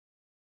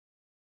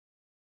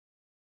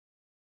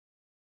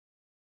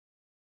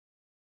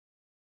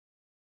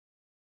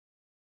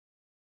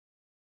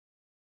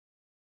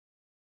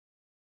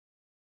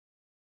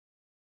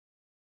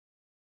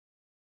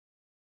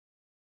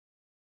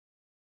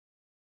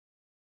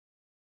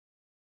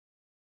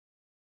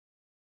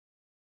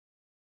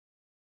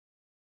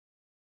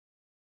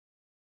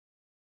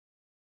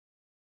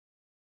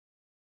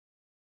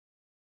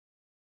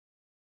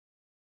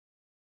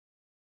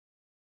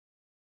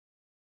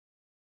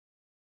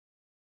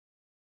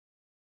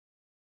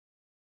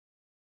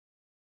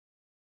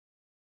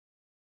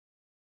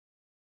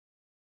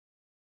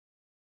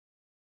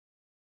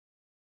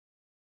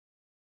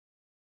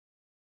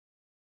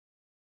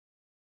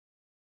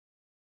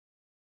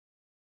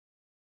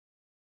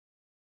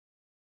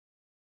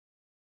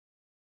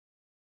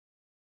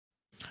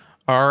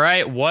All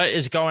right, what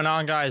is going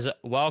on, guys?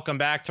 Welcome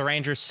back to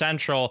Rangers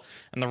Central.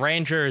 And the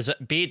Rangers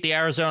beat the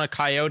Arizona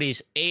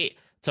Coyotes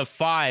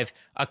 8-5,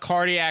 a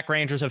cardiac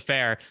Rangers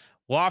affair.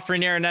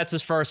 Lafreniere nets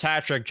his first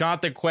hat trick.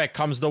 Jonathan Quick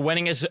comes the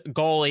winningest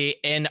goalie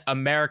in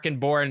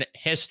American-born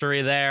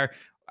history there.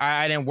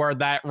 I didn't word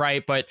that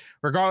right, but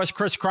regardless,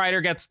 Chris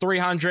Kreider gets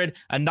 300,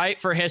 a night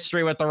for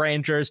history with the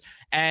Rangers,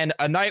 and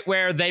a night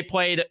where they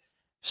played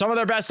some of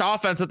their best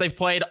offense that they've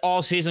played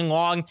all season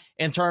long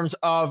in terms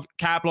of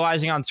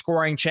capitalizing on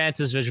scoring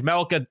chances.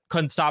 Vejmelka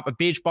couldn't stop a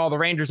beach ball. The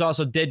Rangers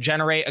also did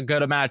generate a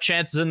good amount of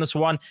chances in this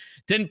one.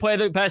 Didn't play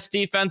the best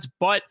defense,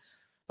 but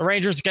the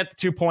Rangers get the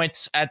 2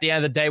 points at the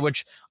end of the day,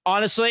 which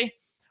honestly,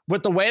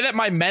 with the way that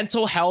my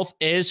mental health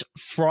is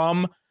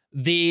from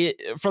the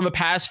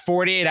past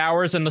 48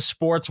 hours in the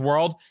sports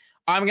world,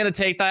 I'm going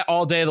to take that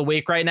all day of the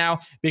week right now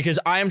because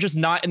I am just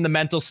not in the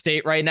mental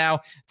state right now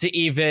to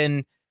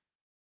even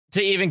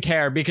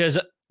care, because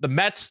the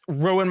Mets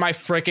ruined my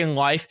freaking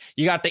life.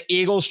 You got the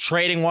Eagles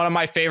trading one of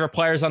my favorite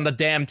players on the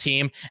damn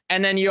team.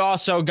 And then you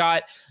also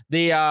got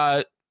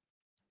the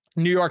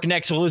New York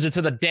Knicks losing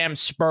to the damn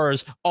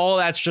Spurs. All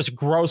that's just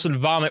gross and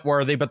vomit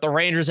worthy. But the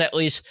Rangers at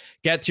least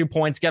get 2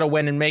 points, get a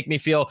win, and make me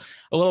feel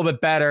a little bit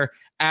better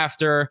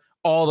after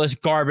all this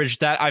garbage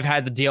that I've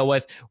had to deal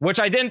with, which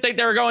I didn't think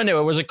they were going to.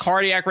 It was a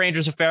cardiac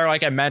Rangers affair,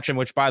 like I mentioned,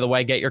 which, by the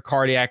way, get your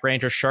cardiac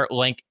Rangers shirt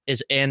link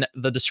is in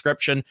the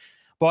description.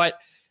 But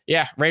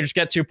yeah, Rangers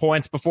get 2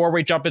 points. Before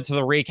we jump into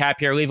the recap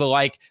here, leave a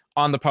like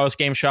on the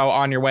post-game show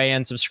on your way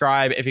in.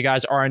 Subscribe if you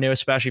guys are new,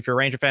 especially if you're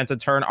Ranger fans,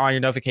 and turn on your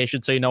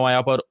notifications so you know I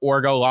upload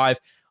or go live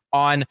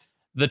on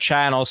the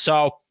channel.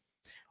 So,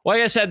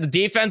 like I said, the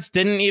defense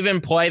didn't even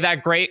play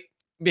that great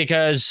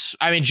because,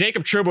 I mean,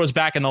 Jacob Trouba was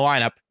back in the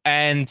lineup,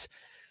 and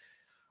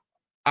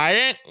I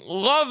didn't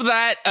love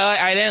that.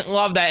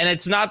 And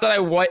it's not that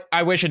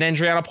I wish an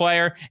injury on a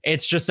player.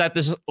 It's just that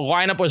this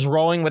lineup was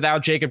rolling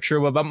without Jacob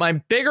Trouba. But my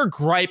bigger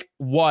gripe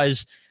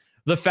was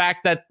the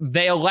fact that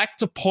they elect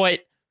to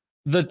put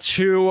the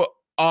two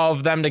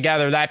of them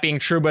together, that being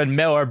Trouba and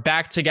Miller,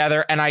 back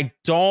together. And I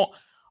don't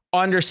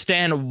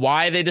understand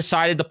why they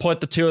decided to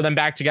put the two of them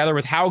back together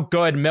with how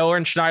good Miller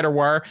and Schneider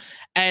were.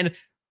 And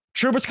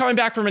Trouba's coming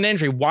back from an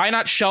injury. Why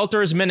not shelter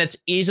his minutes,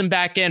 ease him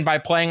back in by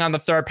playing on the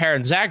third pair?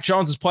 And Zach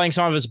Jones is playing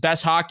some of his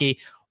best hockey.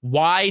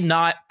 Why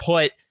not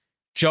put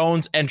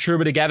Jones and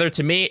Trouba together?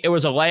 To me, it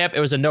was a layup.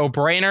 It was a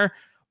no-brainer.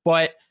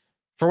 But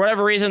for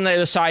whatever reason, they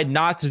decide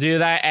not to do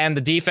that. And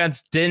the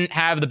defense didn't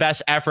have the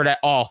best effort at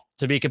all,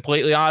 to be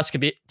completely honest,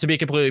 to be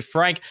completely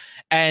frank.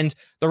 And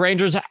the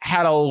Rangers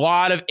had a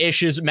lot of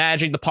issues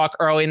managing the puck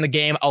early in the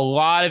game, a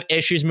lot of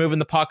issues moving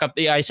the puck up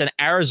the ice. And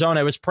Arizona,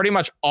 it was pretty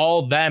much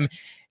all them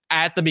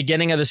at the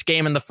beginning of this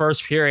game in the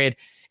first period.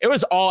 It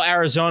was all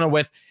Arizona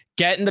with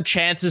getting the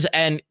chances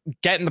and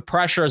getting the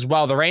pressure as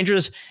well. The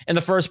Rangers in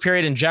the first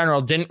period in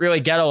general didn't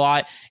really get a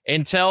lot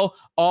until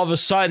all of a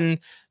sudden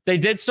they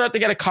did start to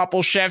get a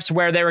couple shifts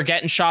where they were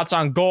getting shots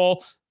on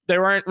goal.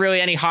 There weren't really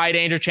any high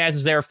danger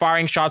chances. They were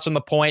firing shots from the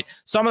point.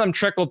 Some of them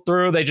trickled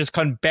through. They just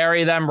couldn't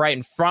bury them right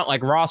in front,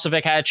 like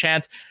Rosovic had a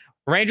chance.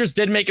 Rangers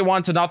did make it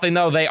 1-0,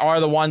 though. They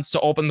are the ones to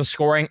open the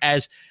scoring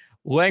as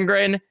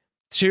Lindgren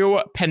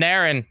to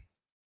Panarin.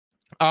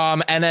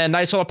 And then a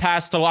nice little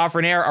pass to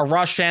Lafreniere, a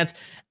rush chance,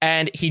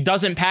 and he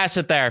doesn't pass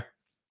it there.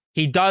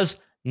 He does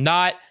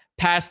not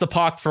pass the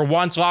puck. For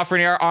once,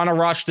 Lafreniere on a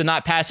rush did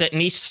not pass it, and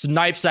he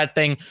snipes that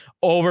thing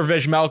over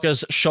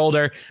Vejmelka's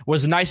shoulder. It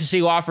was nice to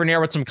see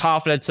Lafreniere with some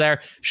confidence there.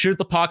 Shoot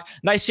the puck.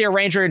 Nice to see a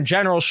Ranger in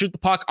general shoot the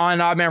puck on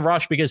an odd-man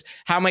rush, because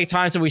how many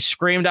times have we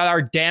screamed at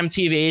our damn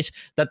TVs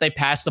that they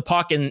pass the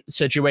puck in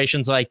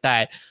situations like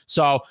that?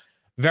 So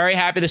very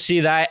happy to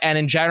see that, and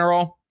in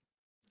general,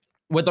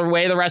 with the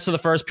way the rest of the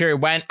first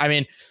period went, I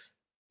mean,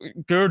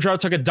 Gaudreau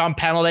took a dumb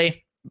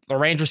penalty. The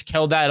Rangers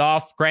killed that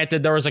off.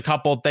 Granted, there was a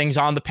couple of things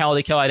on the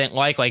penalty kill I didn't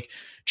like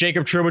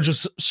Jacob Trouba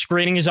just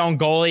screening his own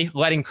goalie,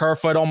 letting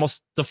Kerfoot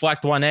almost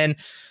deflect one in.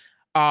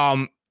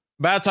 But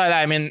outside of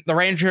that, I mean, the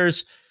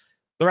Rangers,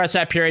 the rest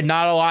of that period,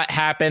 not a lot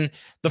happened.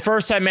 The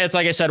first 10 minutes,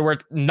 like I said, were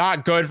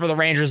not good for the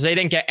Rangers. They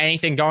didn't get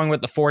anything going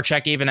with the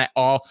forecheck even at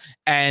all.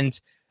 And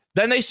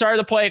then they started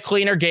to play a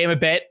cleaner game a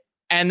bit.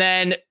 And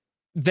then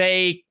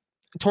they,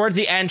 towards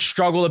the end,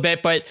 struggled a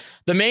bit, but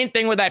the main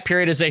thing with that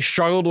period is they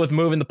struggled with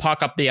moving the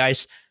puck up the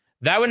ice.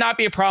 That would not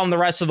be a problem the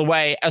rest of the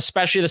way,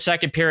 especially the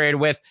second period,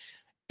 with,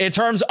 in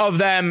terms of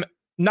them,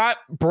 not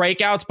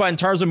breakouts, but in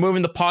terms of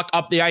moving the puck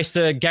up the ice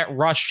to get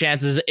rush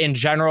chances in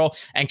general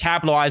and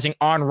capitalizing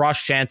on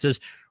rush chances.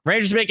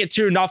 Rangers make it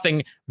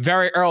 2-0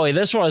 very early.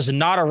 This was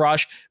not a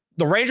rush.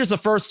 The Rangers, the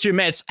first 2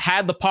 minutes,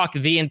 had the puck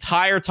the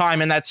entire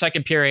time in that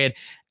second period,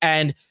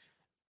 and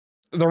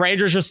the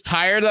Rangers just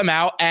tired them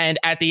out, and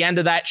at the end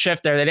of that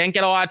shift there, they didn't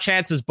get a lot of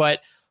chances, but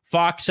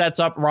Fox sets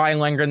up Ryan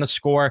Lindgren to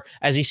score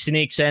as he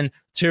sneaks in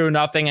 2-0,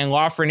 and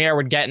Lafreniere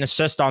would get an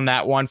assist on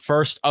that one,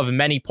 first of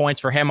many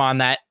points for him on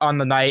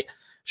the night.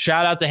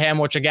 Shout out to him,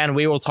 which, again,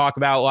 we will talk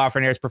about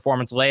Lafreniere's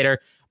performance later,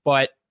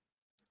 but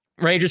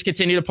Rangers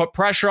continue to put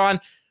pressure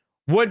on.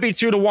 Would be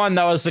 2-1,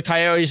 though, as the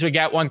Coyotes would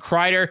get one.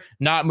 Kreider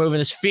not moving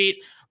his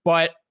feet,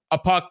 but a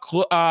puck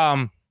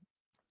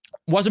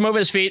wasn't moving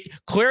his feet.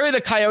 Clearly,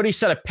 the Coyotes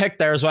set a pick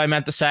there is what I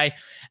meant to say.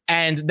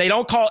 And they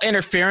don't call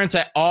interference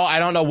at all. I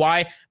don't know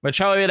why.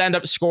 Machelli would end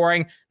up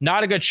scoring.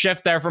 Not a good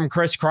shift there from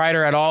Chris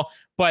Kreider at all.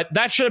 But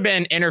that should have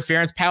been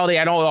interference penalty.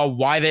 I don't know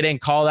why they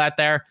didn't call that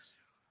there.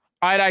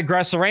 I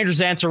digress. The Rangers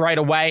answer right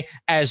away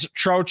as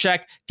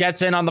Trocheck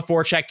gets in on the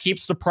forecheck,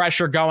 keeps the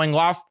pressure going.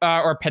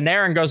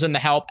 Panarin goes in to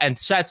help and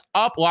sets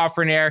up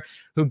Lafreniere,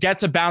 who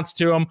gets a bounce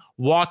to him,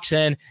 walks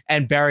in,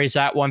 and buries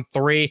that one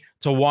 3-1.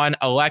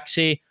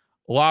 Alexi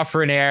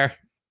Lafreniere,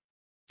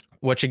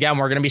 which again,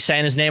 we're going to be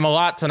saying his name a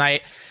lot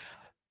tonight,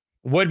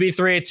 would be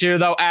 3-2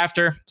 though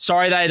after.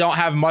 Sorry that I don't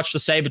have much to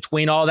say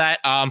between all that.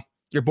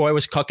 Your boy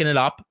was cooking it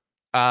up.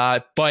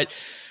 But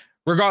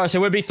regardless, it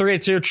would be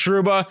 3-2.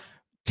 Trouba,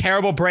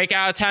 terrible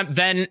breakout attempt.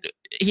 Then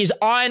he's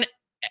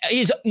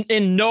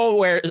in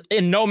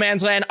no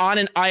man's land on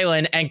an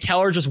island, and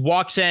Keller just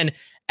walks in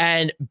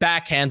and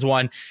backhands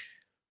one.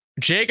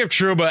 Jacob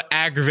Trouba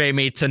aggravated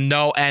me to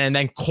no end, and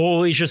then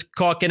Coley's just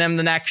cooking him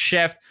the next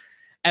shift.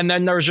 And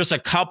then there was just a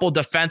couple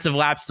defensive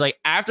lapses. Like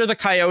after the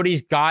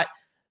Coyotes got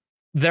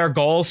their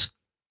goals,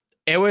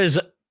 it was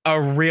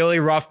a really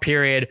rough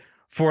period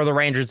for the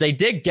Rangers. They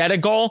did get a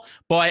goal,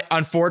 but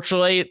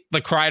unfortunately,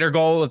 the Kreider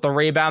goal with the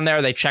rebound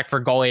there, they checked for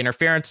goalie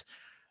interference.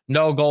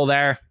 No goal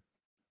there.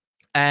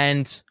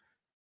 And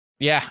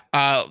yeah,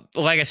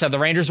 like I said, the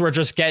Rangers were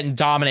just getting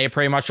dominated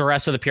pretty much the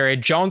rest of the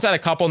period. Jones had a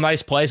couple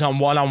nice plays on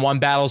one-on-one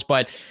battles,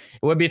 but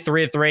it would be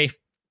 3-3.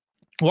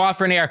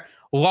 Lafreniere,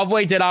 love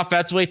what he did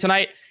offensively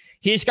tonight.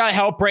 He's got to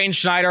help Braden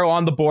Schneider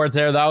on the boards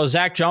there, though.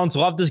 Zach Jones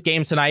loved his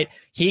game tonight.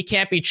 He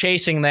can't be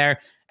chasing there.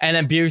 And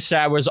then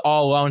Bugstad was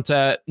all alone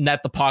to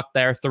net the puck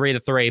there,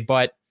 3-3.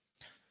 But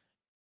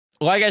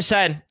like I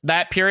said,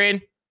 that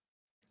period,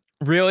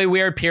 really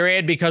weird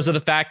period because of the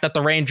fact that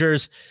the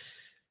Rangers,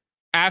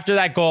 after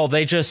that goal,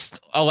 they just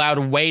allowed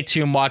way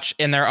too much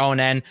in their own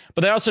end.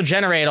 But they also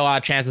generated a lot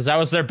of chances. That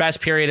was their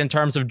best period in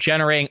terms of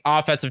generating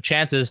offensive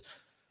chances.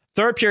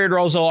 Third period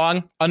rolls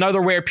along.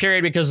 Another weird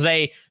period because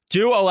they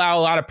do allow a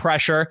lot of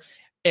pressure.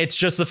 It's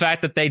just the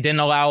fact that they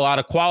didn't allow a lot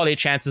of quality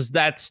chances.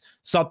 That's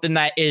something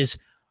that is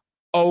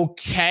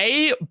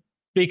okay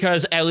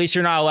because at least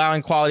you're not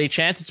allowing quality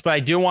chances. But I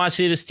do want to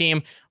see this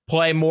team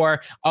play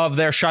more of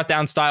their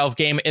shutdown style of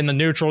game in the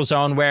neutral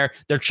zone where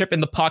they're chipping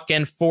the puck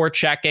in,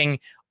 forechecking,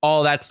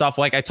 all that stuff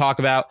like I talk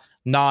about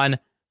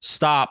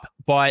non-stop.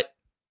 But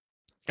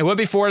it would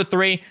be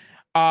 4-3.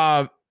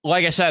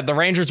 Like I said, the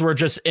Rangers were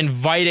just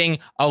inviting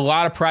a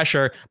lot of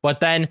pressure, but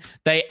then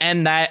they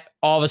end that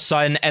all of a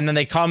sudden, and then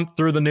they come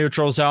through the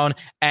neutral zone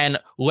and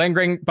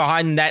lingering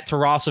behind the net to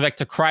Roslovic,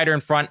 to Kreider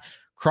in front.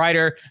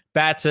 Kreider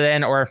bats it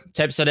in, or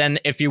tips it in,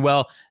 if you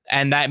will,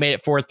 and that made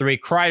it 4-3.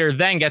 Kreider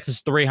then gets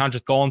his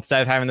 300th goal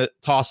instead of having to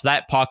toss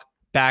that puck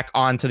back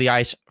onto the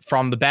ice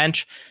from the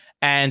bench,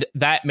 and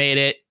that made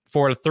it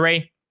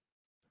 4-3.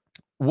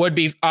 Would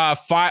be 5.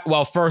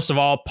 Well, first of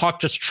all,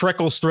 puck just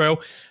trickles through.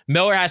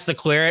 Miller has to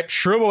clear it.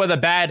 Trouba with a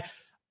bad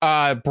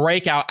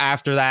breakout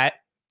after that.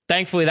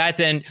 Thankfully, that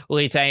didn't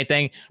lead to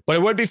anything. But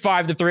it would be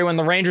 5-3 when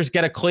the Rangers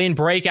get a clean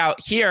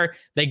breakout here.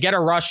 They get a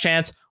rush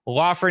chance.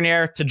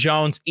 Lafreniere to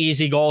Jones,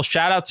 easy goal.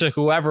 Shout out to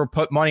whoever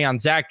put money on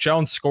Zach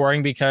Jones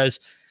scoring because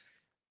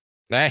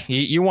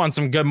you won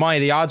some good money.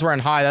 The odds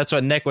weren't high. That's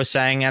what Nick was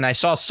saying. And I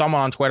saw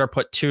someone on Twitter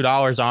put $2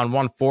 on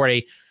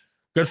 140.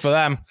 Good for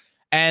them.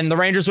 And the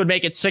Rangers would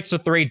make it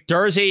 6-3.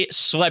 Dursey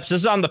slips. This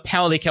is on the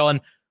penalty kill.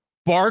 And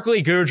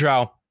Barclay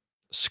Goodrow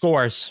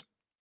scores.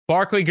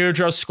 Barclay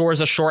Goodrow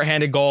scores a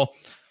shorthanded goal.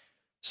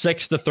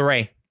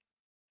 6-3.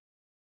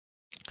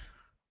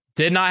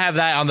 Did not have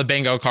that on the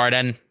bingo card.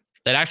 And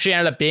it actually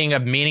ended up being a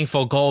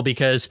meaningful goal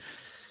because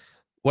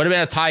would have been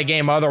a tie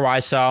game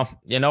otherwise. So,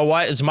 you know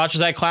what? As much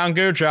as I clown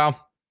Goodrow,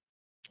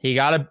 he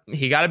got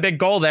a big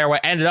goal there. What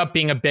ended up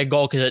being a big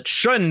goal because it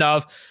shouldn't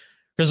have,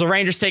 because the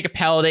Rangers take a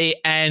penalty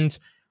and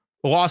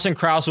Lawson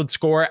Krause would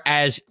score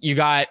as you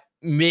got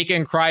Mika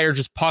and Kreider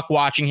just puck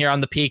watching here on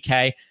the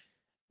PK.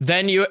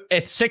 Then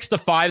it's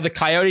 6-5. The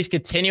Coyotes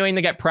continuing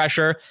to get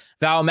pressure.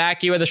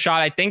 Valimaki with a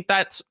shot. I think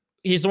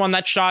he's the one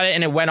that shot it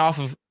and it went off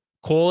of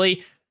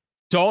Coley.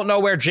 Don't know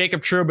where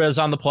Jacob Trouba is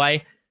on the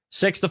play.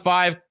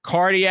 6-5.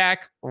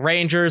 Cardiac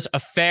Rangers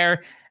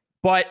affair,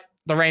 but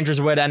the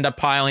Rangers would end up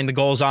piling the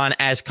goals on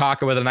as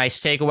Kaka with a nice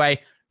takeaway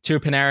to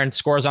Panarin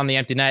scores on the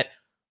empty net.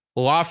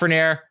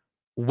 Lafreniere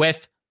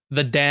with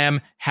the damn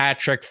hat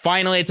trick.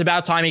 Finally, it's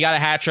about time he got a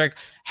hat trick.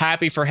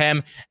 Happy for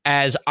him,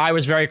 as I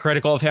was very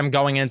critical of him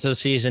going into the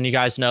season. You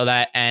guys know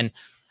that. And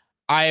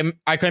I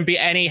couldn't be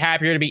any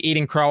happier to be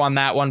eating crow on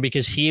that one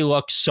because he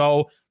looks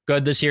so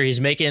good this year.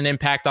 He's making an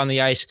impact on the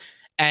ice.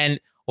 And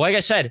like I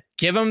said,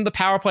 give him the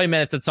power play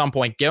minutes at some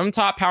point. Give him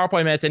top power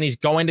play minutes, and he's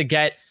going to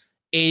get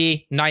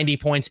 80, 90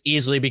 points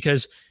easily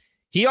because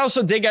he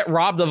also did get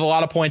robbed of a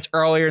lot of points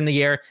earlier in the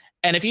year.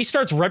 And if he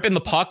starts ripping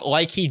the puck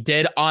like he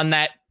did on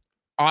that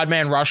odd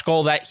man rush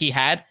goal that he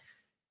had,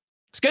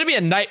 it's going to be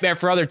a nightmare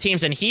for other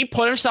teams. And he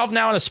put himself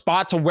now in a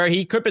spot to where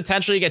he could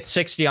potentially get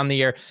 60 on the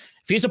year.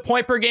 If he's a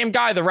point per game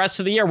guy the rest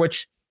of the year,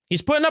 which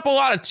he's putting up a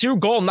lot of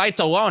 2-goal nights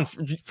alone,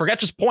 forget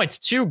just points,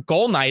 2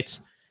 goal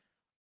nights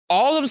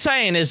all I'm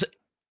saying is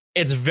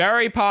it's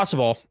very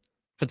possible.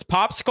 If it's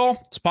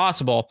popsicle, it's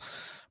possible.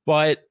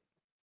 But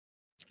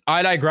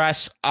I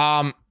digress.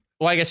 Like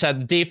I said,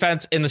 the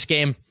defense in this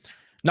game,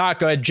 not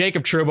good.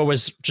 Jacob Trouba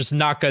was just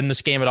not good in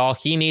this game at all.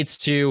 He needs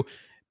to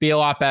be a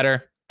lot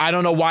better. I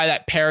don't know why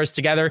that pairs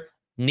together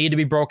need to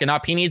be broken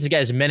up. He needs to get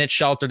his minutes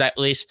sheltered at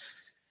least.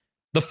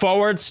 The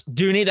forwards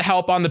do need to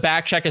help on the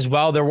back check as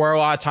well. There were a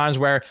lot of times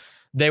where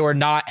they were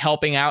not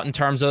helping out in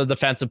terms of the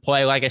defensive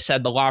play. Like I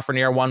said, the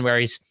Lafreniere one where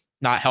he's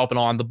not helping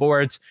on the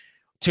boards.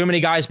 Too many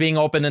guys being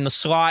open in the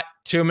slot.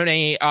 Too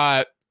many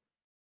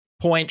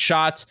point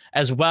shots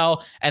as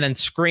well. And then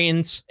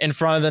screens in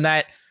front of the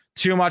net.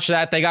 Too much of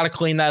that. They got to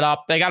clean that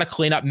up. They got to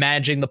clean up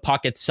managing the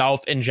puck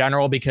itself in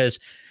general, because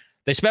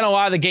they spent a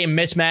lot of the game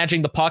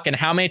mismanaging the puck. And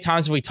how many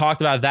times have we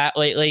talked about that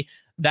lately?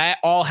 That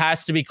all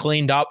has to be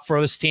cleaned up for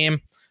this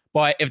team.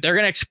 But if they're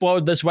going to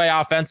explode this way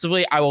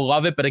offensively, I will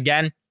love it. But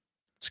again,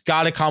 it's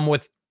got to come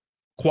with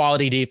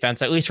quality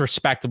defense, at least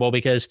respectable,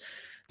 because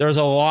there's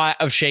a lot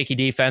of shaky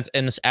defense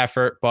in this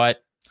effort.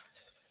 But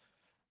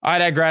I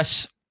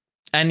digress.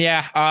 And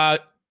yeah,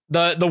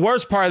 the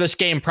worst part of this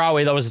game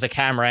probably, though, is the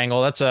camera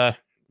angle. That's a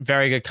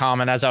very good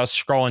comment as I was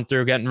scrolling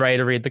through, getting ready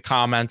to read the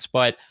comments.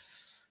 But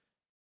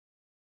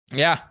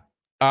yeah,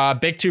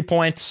 big 2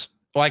 points,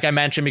 like I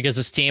mentioned, because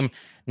this team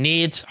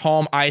needs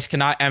home ice.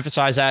 Cannot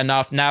emphasize that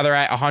enough. Now they're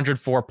at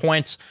 104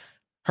 points.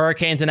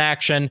 Hurricanes in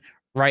action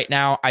right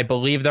now. I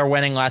believe they're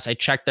winning. Last I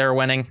checked, they're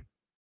winning.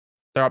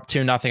 They're up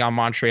 2-0 on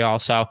Montreal.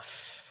 So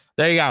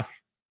there you go.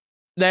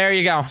 There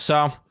you go.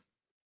 So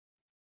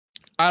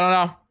I don't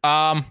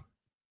know.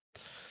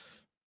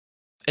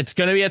 It's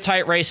going to be a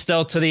tight race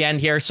still to the end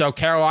here. So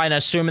Carolina,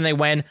 assuming they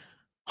win,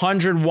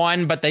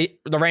 101, but the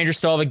Rangers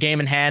still have a game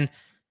in hand.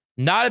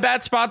 Not a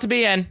bad spot to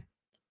be in.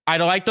 I'd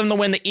like them to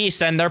win the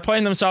East, and they're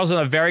putting themselves in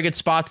a very good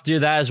spot to do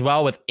that as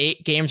well, with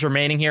 8 games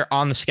remaining here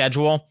on the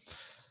schedule.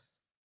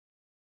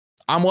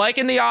 I'm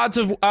liking the odds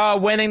of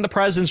winning the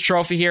President's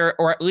Trophy here,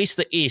 or at least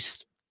the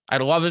East.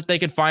 I'd love it if they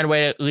could find a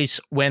way to at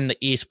least win the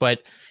East,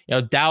 but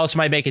Dallas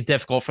might make it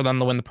difficult for them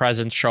to win the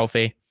President's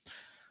Trophy.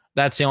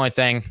 That's the only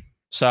thing.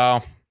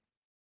 So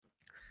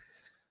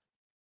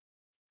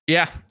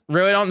yeah,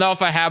 really don't know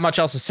if I have much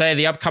else to say.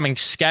 The upcoming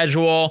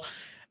schedule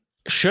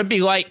should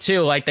be light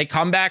too. Like, they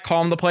come back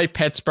home to play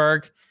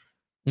Pittsburgh,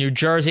 New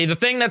Jersey. The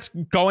thing that's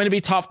going to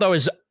be tough, though,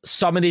 is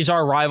some of these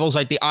are rivals,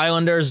 like the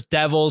Islanders,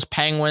 Devils,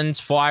 Penguins,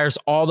 Flyers.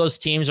 All those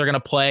teams are going to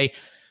play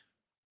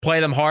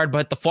them hard.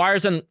 But the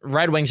Flyers and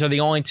Red Wings are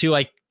the only two,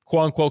 like,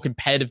 quote unquote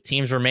competitive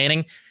teams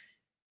remaining.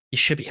 You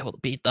should be able to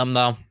beat them,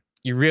 though.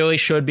 You really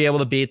should be able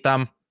to beat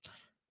them.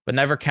 But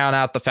never count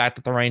out the fact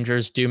that the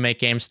Rangers do make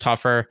games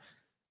tougher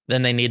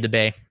than they need to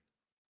be.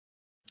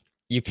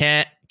 You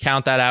can't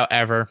count that out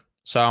ever.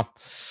 So,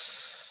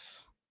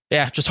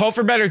 yeah, just hope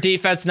for better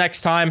defense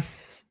next time.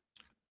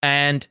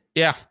 And,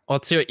 yeah,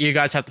 let's see what you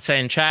guys have to say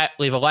in chat.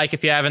 Leave a like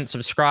if you haven't.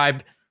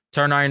 Subscribe.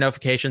 Turn on your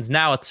notifications.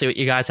 Now let's see what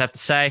you guys have to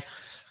say.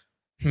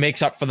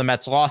 Makes up for the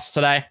Mets' loss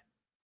today.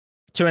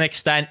 To an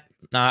extent.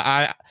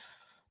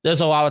 There's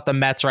a lot with the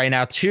Mets right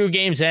now. 2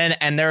 games in,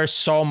 and there's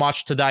so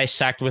much to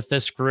dissect with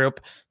this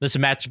group. This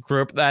Mets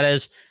group, that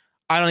is.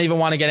 I don't even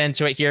want to get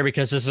into it here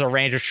because this is a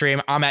Ranger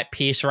stream. I'm at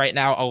peace right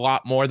now a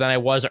lot more than I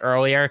was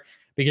earlier,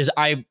 because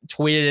I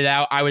tweeted it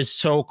out. I was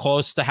so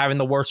close to having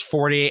the worst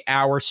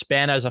 48-hour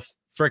span as a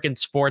freaking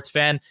sports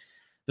fan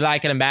that I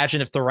can imagine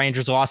if the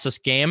Rangers lost this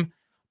game.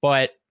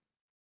 But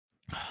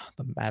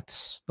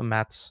the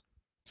Mets.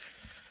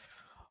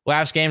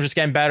 Last game just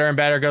getting better and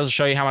better. Goes to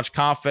show you how much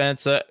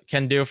confidence it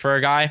can do for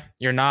a guy.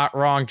 You're not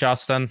wrong,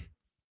 Justin.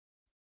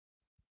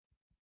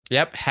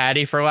 Yep,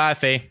 Hattie for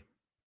Laffy.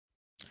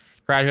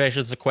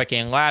 Congratulations to Quickie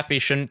and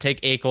Laffy. Shouldn't take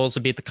 8 goals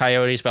to beat the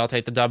Coyotes, but I'll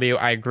take the W.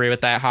 I agree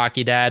with that,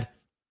 Hockey Dad.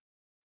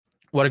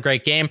 What a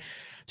great game.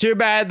 Too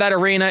bad that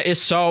arena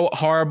is so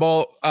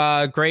horrible.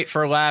 Great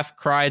for Laugh.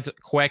 Cried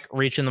quick,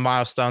 reaching the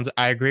milestones.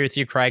 I agree with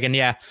you, Craig. And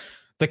yeah,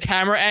 the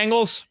camera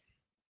angles,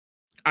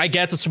 I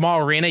get it's a small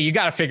arena. You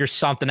got to figure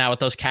something out with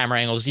those camera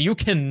angles. You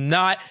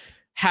cannot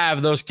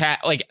have those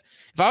like,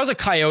 if I was a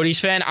Coyotes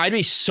fan, I'd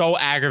be so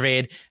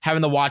aggravated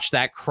having to watch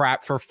that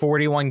crap for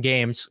 41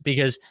 games,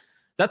 because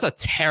that's a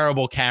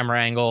terrible camera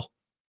angle.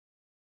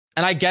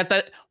 And I get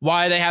that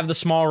why they have the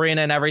small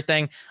arena and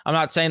everything. I'm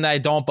not saying that I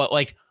don't, but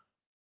like,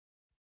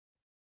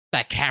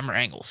 that camera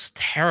angle is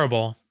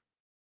terrible.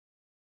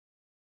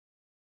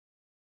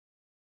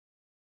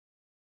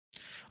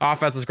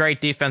 Offense is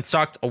great. Defense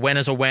sucked. A win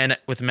is a win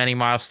with many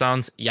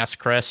milestones. Yes,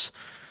 Chris.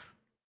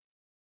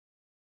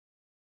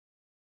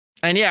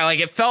 And yeah, like,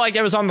 it felt like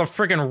it was on the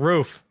freaking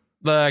roof,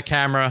 the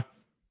camera.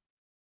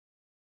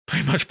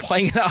 Pretty much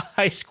playing in a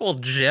high school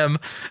gym.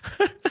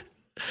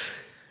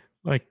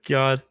 My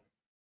God.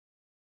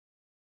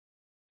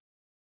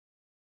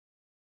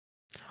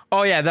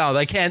 Oh, yeah, no,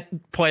 they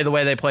can't play the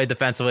way they played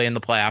defensively in the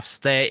playoffs.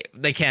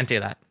 They can't do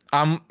that.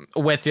 I'm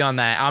with you on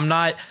that. I'm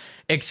not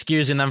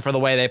excusing them for the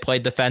way they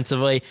played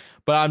defensively,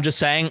 but I'm just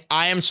saying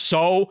I'm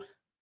so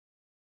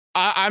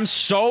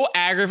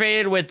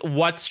aggravated with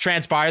what's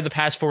transpired the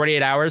past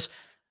 48 hours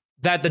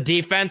that the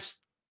defense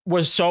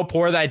was so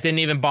poor that it didn't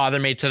even bother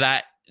me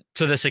to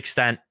this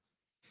extent.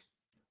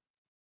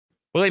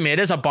 Believe me, it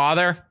is a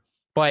bother,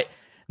 but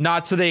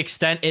not to the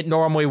extent it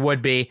normally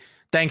would be,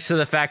 thanks to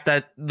the fact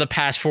that the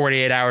past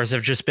 48 hours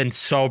have just been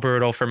so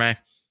brutal for me.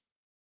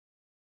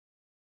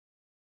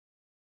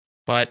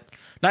 But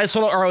nice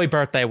little early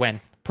birthday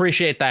win.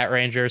 Appreciate that,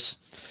 Rangers.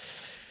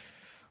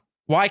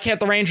 Why can't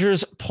the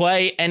Rangers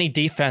play any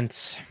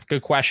defense?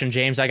 Good question,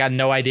 James. I got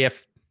no idea.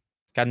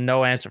 Got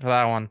no answer for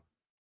that one.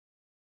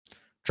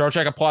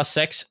 Trocheck a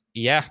 +6.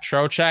 Yeah,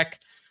 Trocheck.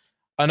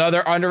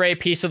 Another underrated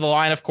piece of the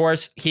line, of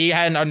course. He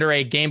had an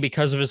underrated game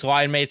because of his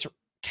line mates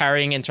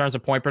carrying in terms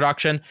of point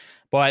production.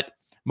 But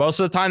most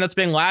of the time, that's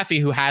been Laffy,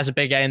 who has a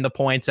big A in the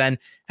points and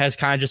has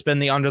kind of just been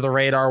the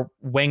under-the-radar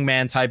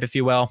wingman type, if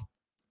you will.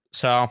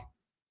 So...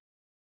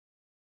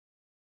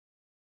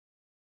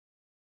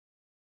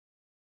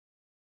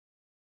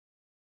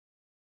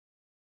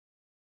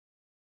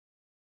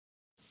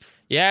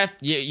 yeah,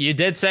 you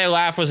did say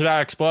Laugh was about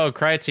to explode.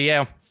 Credit to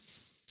you.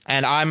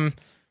 And I'm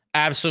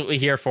absolutely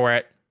here for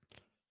it.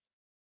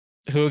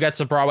 Who gets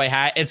the Broadway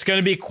hat? It's going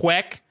to be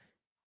quick.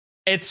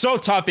 It's so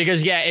tough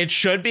because, yeah, it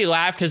should be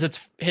Laugh because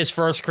it's his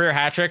first career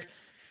hat trick.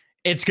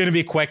 It's going to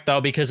be quick,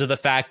 though, because of the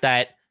fact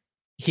that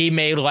he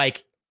made,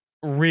 like,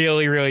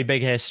 really, really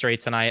big history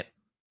tonight.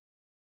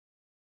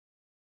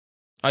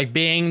 Like,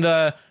 being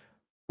the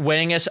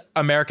winningest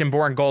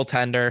American-born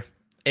goaltender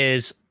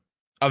is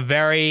a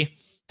very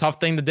tough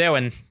thing to do,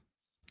 and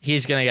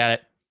he's going to get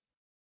it.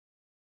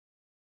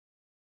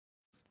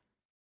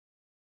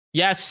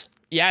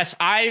 Yes,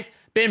 I've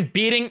been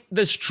beating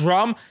this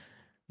drum,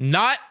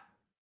 not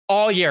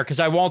all year, because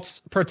I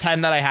won't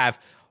pretend that I have,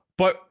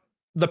 but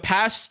the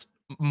past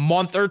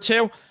month or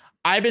two,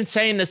 I've been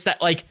saying this,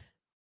 that, like,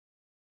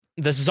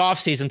 this is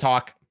off-season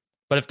talk,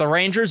 but if the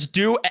Rangers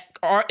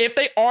if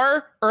they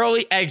are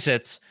early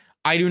exits,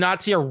 I do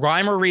not see a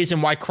rhyme or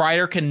reason why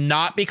Kreider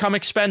cannot become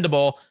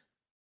expendable.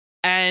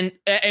 And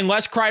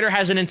unless Kreider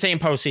has an insane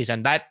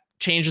postseason, that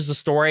changes the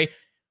story.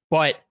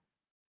 But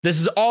this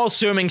is all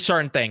assuming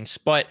certain things.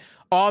 But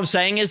all I'm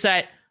saying is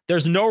that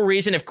there's no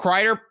reason if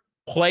Kreider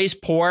plays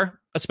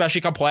poor,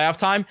 especially come playoff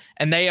time,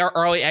 and they are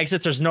early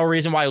exits, there's no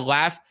reason why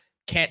Laff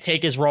can't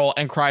take his role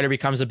and Kreider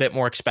becomes a bit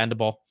more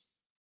expendable.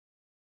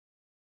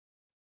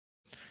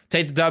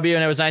 Take the W,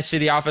 and it was nice to see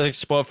the offense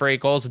explode for 8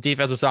 goals. The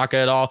defense was not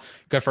good at all.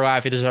 Good for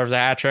Laff. He deserves a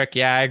hat trick.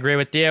 Yeah, I agree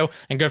with you.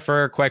 And good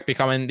for Quick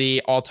becoming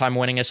the all-time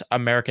winningest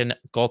American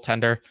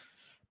goaltender.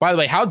 By the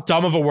way, how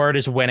dumb of a word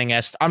is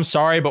winningest? I'm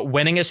sorry, but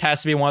winningest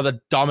has to be one of the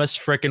dumbest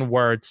freaking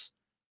words.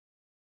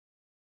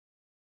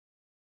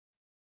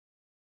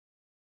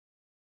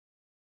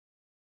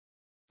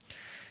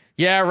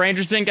 Yeah,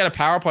 Rangers didn't get a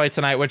power play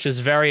tonight, which is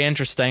very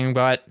interesting,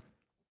 but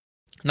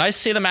nice to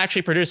see them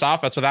actually produce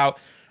offense without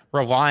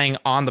relying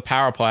on the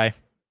power play.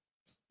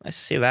 Nice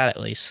to see that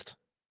at least.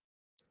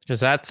 Because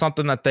that's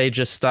something that they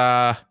just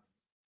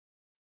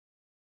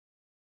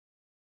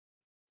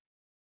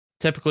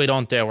typically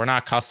don't do. We're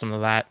not accustomed to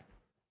that.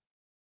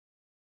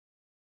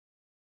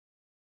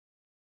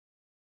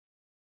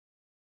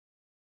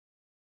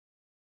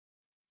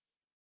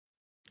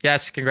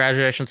 Yes,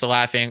 congratulations to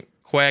Laughing.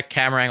 Quick,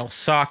 camera angle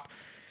sucked.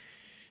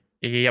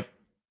 Yep.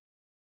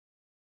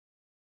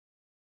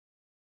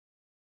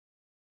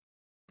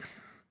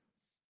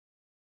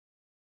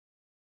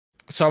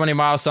 So many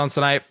milestones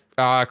tonight.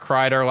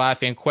 Kreider,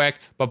 Laughing, Quick,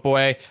 but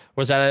boy,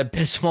 was that an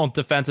abysmal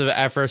defensive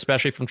effort,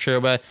 especially from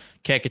Trouba.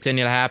 Can't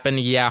continue to happen.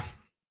 Yeah.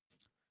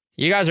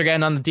 You guys are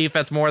getting on the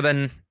defense more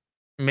than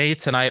me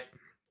tonight.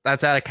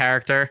 That's out of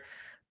character.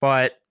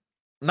 But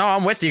no,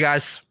 I'm with you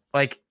guys.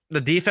 Like,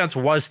 the defense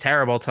was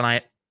terrible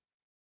tonight.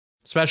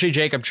 Especially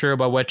Jacob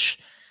Trouba, which...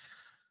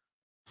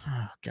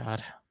 oh,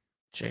 God.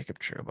 Jacob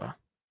Trouba.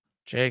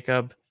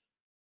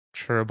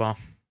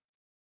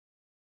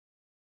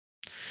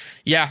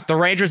 Yeah, the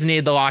Rangers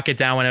needed to lock it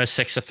down when it was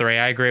 6-3.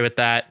 I agree with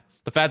that.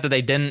 The fact that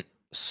they didn't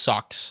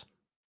sucks.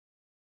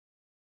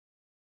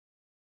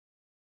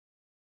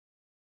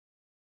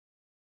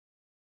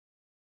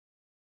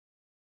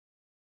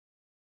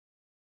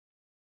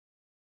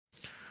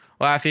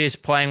 Laffy is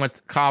playing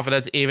with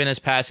confidence, even as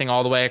passing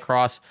all the way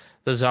across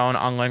the zone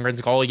on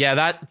Lindgren's goal.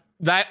 Yeah,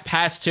 that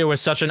pass too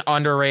was such an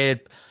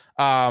underrated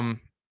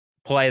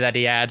play that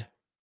he had.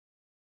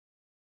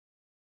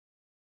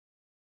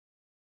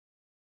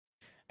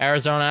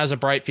 Arizona has a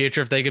bright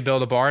future if they could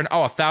build a barn.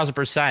 Oh,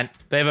 1,000%.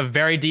 They have a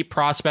very deep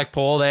prospect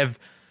pool. They're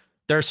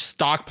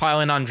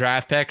stockpiling on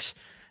draft picks.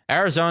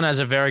 Arizona has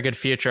a very good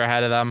future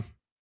ahead of them.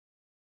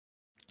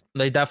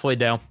 They definitely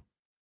do.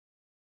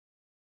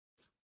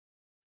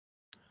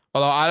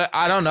 Although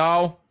I don't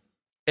know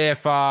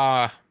if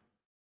I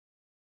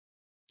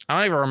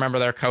don't even remember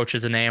their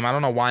coach's name. I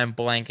don't know why I'm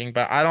blanking,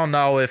 but I don't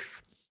know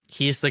if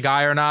he's the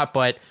guy or not.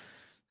 But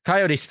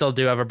Coyotes still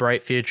do have a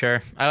bright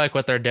future. I like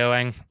what they're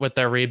doing with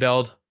their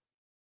rebuild.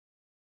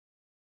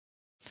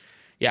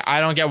 Yeah,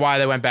 I don't get why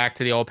they went back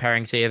to the old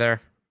pairings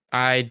either.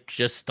 I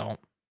just don't.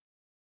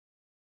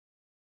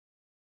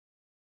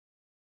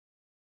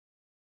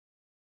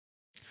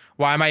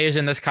 Why am I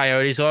using this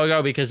Coyotes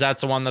logo? Because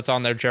that's the one that's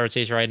on their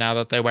jerseys right now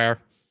that they wear.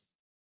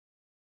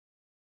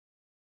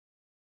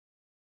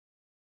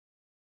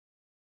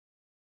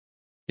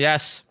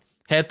 Yes.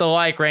 Hit the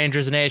like,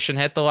 Rangers Nation.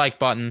 Hit the like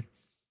button.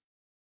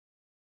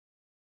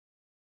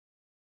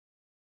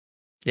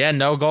 Yeah,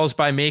 no goals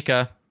by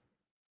Mika.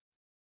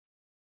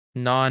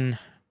 None.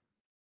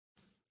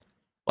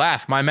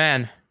 Laugh, my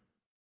man.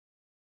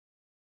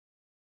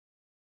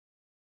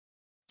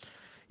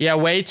 Yeah,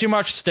 way too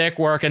much stick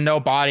work and no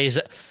bodies.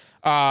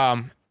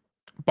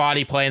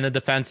 Body play in the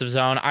defensive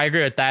zone. I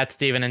agree with that,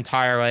 Steven,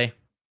 entirely.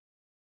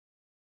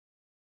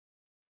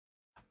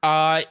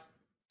 I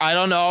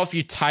don't know if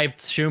you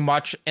typed too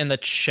much in the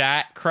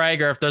chat,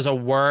 Craig, or if there's a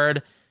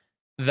word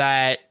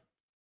that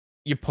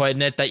you put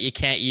in it that you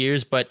can't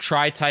use, but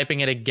try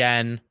typing it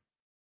again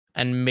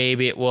and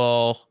maybe it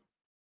will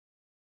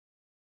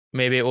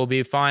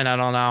be fine. I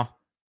don't know.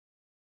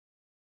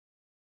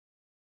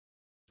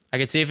 I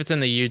can see if it's in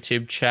the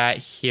YouTube chat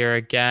here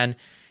again.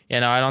 You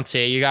know, I don't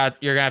see it. You're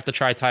gonna have to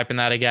try typing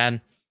that again.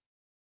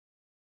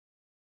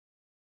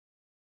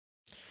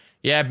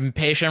 Yeah,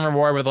 patient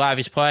reward with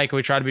Lavi's play. Can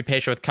we try to be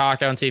patient with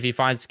Kakko and see if he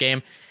finds this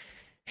game?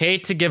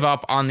 Hate to give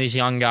up on these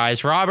young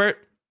guys.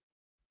 Robert,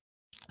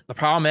 the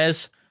problem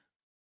is,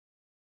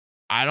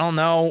 I don't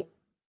know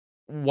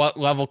what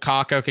level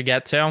Kakko could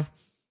get to.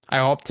 I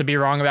hope to be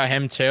wrong about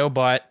him too,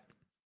 but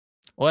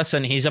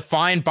listen, he's a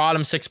fine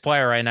bottom 6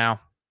 player right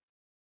now.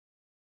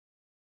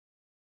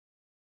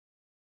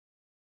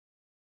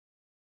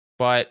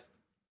 But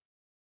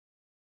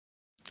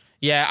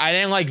yeah, I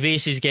didn't like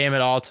VC's game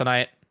at all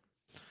tonight.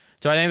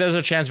 Do I think there's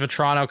a chance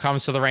Vetrano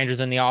comes to the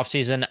Rangers in the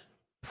offseason?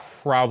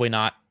 Probably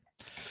not.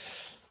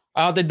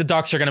 I don't think the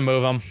Ducks are going to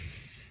move him.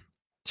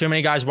 Too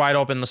many guys wide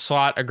open in the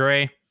slot.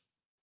 Agree.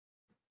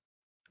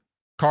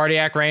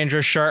 Cardiac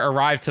Rangers shirt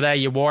arrived today.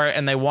 You wore it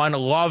and they won.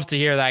 Love to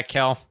hear that,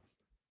 Kel.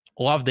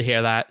 Love to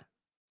hear that.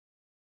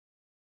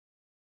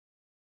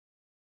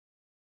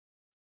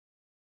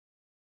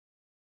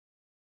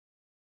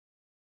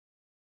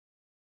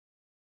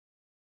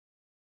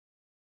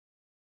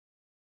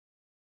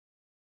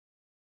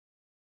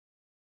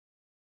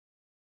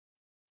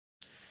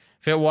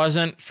 If it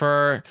wasn't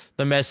for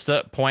the missed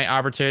point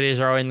opportunities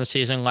early in the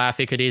season,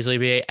 Laffy could easily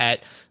be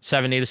at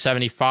 70 to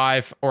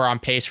 75 or on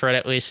pace for it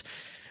at least.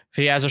 If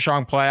he has a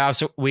strong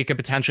playoffs, we could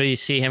potentially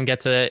see him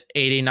get to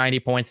 80, 90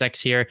 points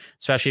next year,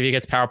 especially if he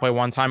gets power play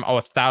one time. Oh,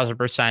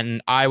 1,000%.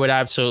 And I would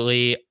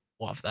absolutely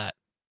love that.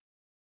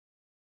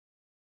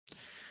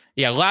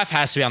 Yeah, Laff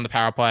has to be on the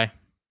power play.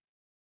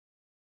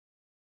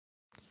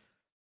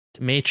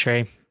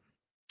 Dimitri,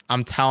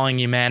 I'm telling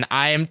you, man.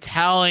 I am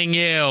telling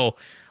you.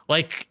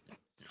 Like,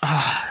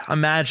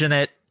 imagine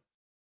it.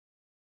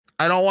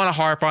 I don't want to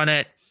harp on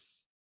it,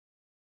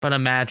 but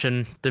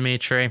imagine,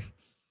 Dimitri.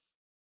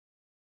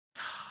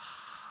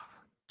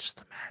 Just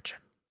imagine.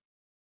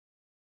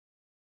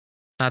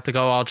 Not to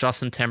go all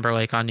Justin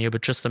Timberlake on you,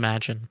 but just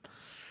imagine.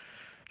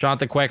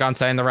 Jonathan Quick on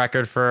setting the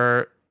record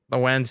for the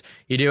wins.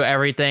 You do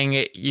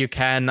everything you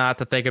can not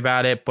to think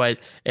about it, but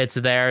it's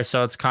there,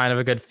 so it's kind of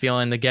a good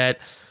feeling to get.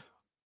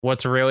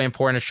 What's really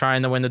important is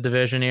trying to win the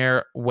division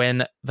here,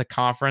 win the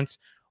conference.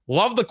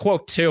 Love the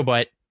quote too,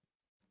 but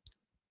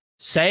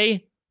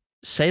say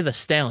the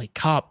Stanley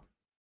Cup,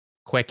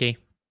 Quickie.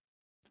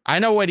 I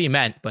know what he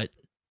meant, but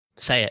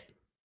say it.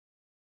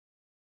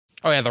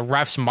 Oh yeah, the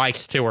refs'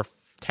 mics too are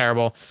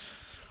terrible.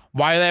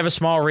 Why do they have a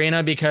small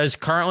arena? Because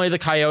currently the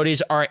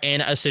Coyotes are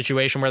in a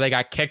situation where they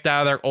got kicked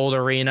out of their old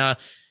arena,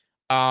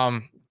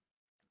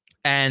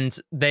 and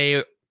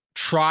they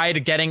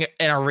tried getting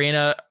an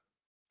arena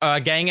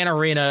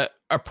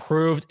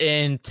approved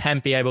in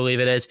Tempe, I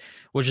believe it is,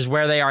 which is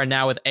where they are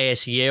now with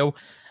ASU.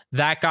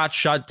 That got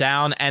shut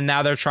down, and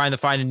now they're trying to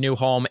find a new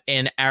home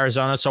in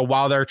Arizona. So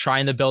while they're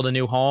trying to build a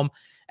new home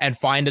and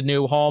find a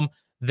new home,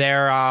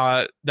 they're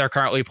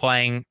currently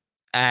playing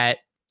at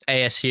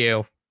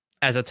ASU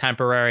as a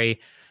temporary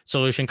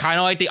solution. Kind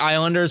of like the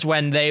Islanders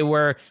when they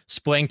were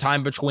splitting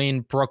time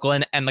between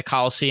Brooklyn and the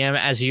Coliseum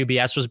as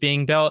UBS was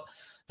being built.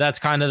 That's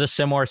kind of the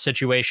similar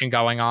situation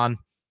going on.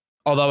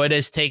 Although it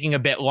is taking a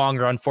bit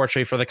longer,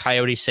 unfortunately, for the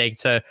Coyotes' sake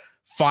to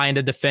find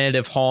a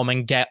definitive home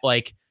and get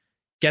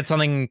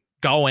something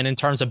going in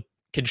terms of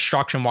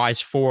construction-wise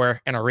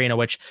for an arena,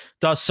 which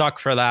does suck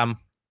for them.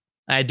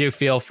 I do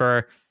feel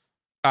for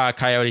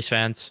Coyotes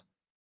fans.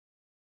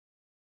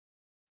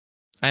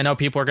 I know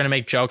people are going to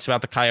make jokes about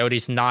the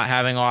Coyotes not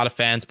having a lot of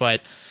fans, but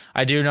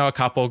I do know a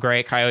couple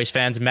great Coyotes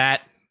fans.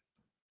 Matt,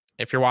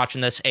 if you're watching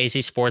this,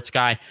 AZ Sports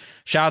Guy,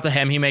 shout out to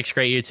him. He makes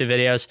great YouTube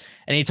videos,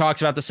 and he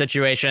talks about the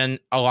situation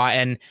a lot.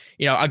 And,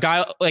 you know, a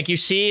guy, like, you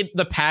see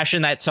the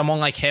passion that someone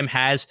like him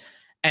has,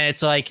 and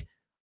it's like,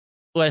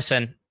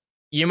 listen,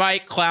 you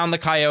might clown the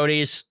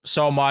Coyotes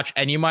so much,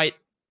 and you might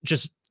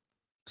just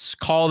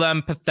call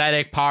them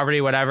pathetic, poverty,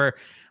 whatever.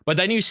 But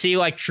then you see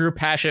like true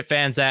passionate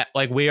fans that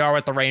like we are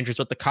with the Rangers,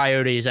 with the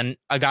Coyotes, and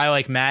a guy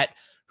like Matt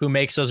who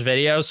makes those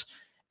videos,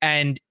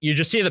 and you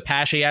just see the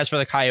passion he has for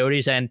the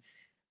Coyotes, and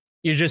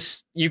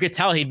you could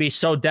tell he'd be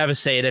so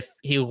devastated if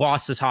he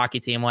lost his hockey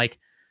team. Like,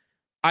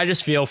 I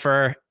just feel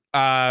for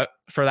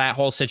for that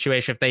whole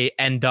situation if they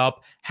end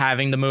up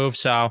having to move.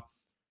 So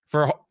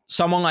for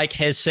someone like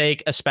his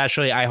sake,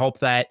 especially, I hope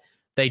that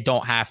they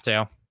don't have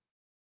to.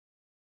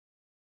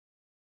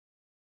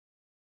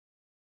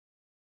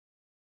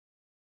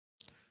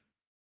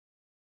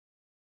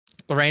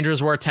 The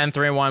Rangers were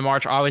 10-3-1 in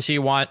March. Obviously,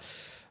 you want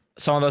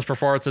some of those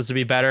performances to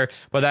be better,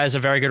 but that is a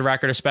very good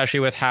record,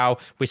 especially with how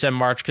we said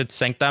March could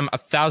sink them.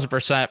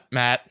 1,000%,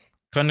 Matt.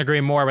 Couldn't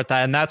agree more with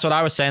that. And that's what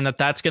I was saying,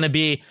 that's going to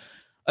be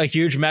a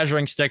huge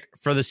measuring stick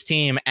for this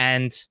team,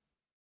 and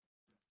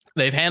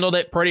they've handled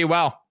it pretty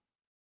well.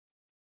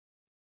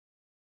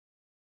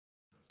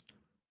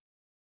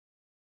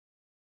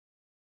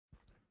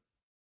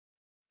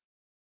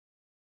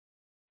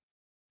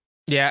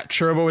 Yeah,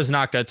 Trouba was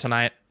not good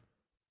tonight.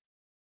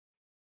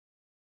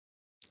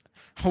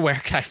 Where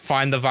can I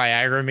find the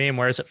Viagra meme?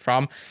 Where is it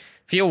from?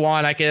 If you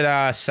want, I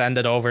could send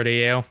it over to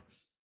you.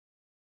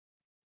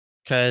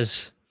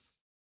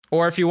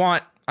 Or if you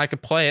want, I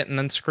could play it and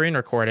then screen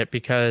record it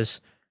because,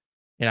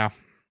 you know,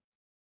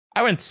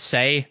 I wouldn't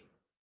say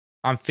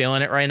I'm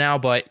feeling it right now,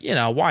 but, you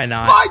know, why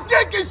not? My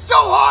dick is so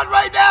hard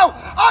right now,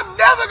 I'm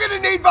never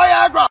going to need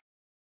Viagra.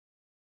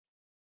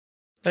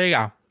 There you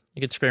go.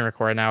 You can screen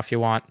record it now if you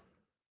want.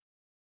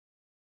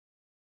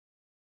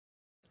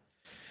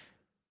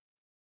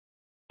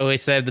 At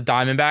least they have the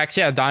Diamondbacks.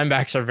 Yeah, the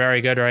Diamondbacks are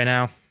very good right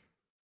now.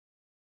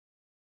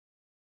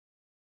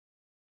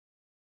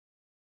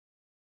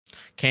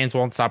 Canes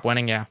won't stop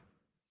winning, yeah.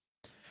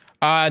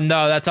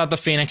 No, that's not the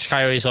Phoenix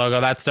Coyotes logo.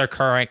 That's their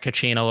current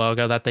Kachina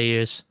logo that they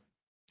use.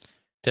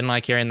 Didn't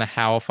like hearing the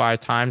howl 5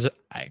 times.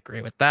 I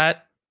agree with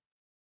that.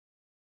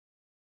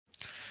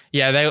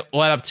 Yeah, they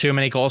let up too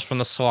many goals from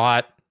the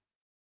slot.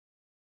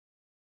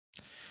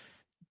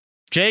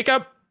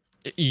 Jacob,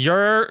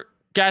 your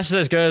guess is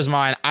as good as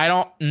mine. I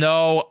don't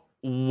know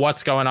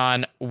what's going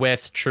on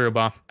with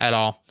Trouba at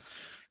all.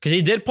 Because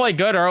he did play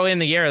good early in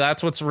the year.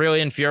 That's what's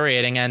really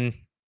infuriating. And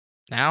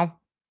now,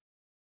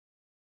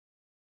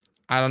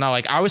 I don't know.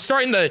 Like, I was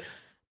starting to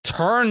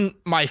turn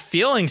my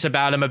feelings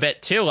about him a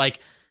bit too. Like,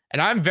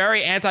 and I'm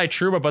very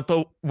anti-Trouba,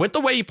 but with the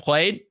way he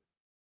played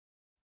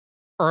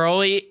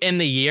early in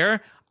the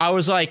year, I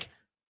was like,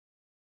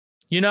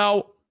 you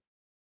know,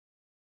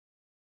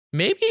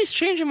 maybe he's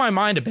changing my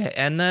mind a bit.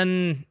 And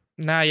then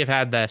now you've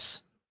had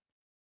this.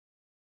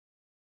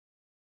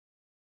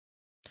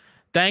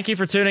 Thank you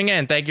for tuning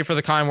in. Thank you for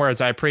the kind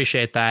words. I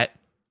appreciate that.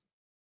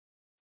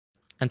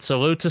 And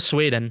salute to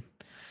Sweden.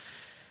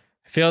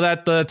 I feel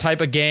that the type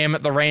of game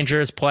the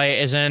Rangers play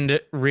isn't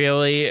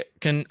really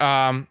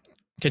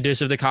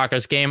conducive to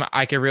Kakko's game.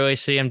 I could really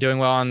see him doing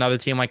well on another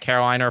team like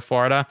Carolina or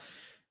Florida.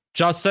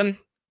 Justin,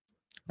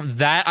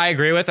 that I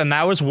agree with. And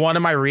that was one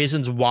of my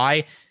reasons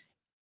why,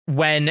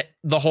 when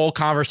the whole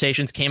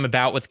conversations came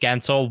about with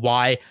Gensel,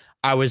 why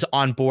I was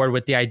on board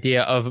with the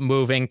idea of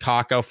moving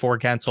Kakko for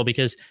Gensel,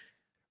 because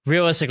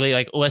realistically,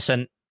 like,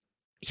 listen,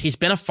 he's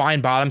been a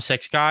fine bottom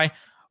 6 guy,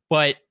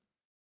 but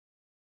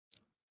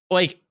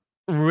like,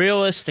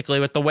 realistically,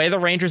 with the way the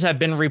Rangers have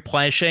been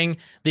replenishing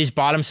these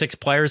bottom 6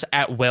 players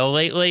at will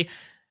lately,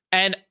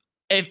 and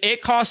if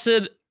it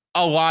costed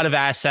a lot of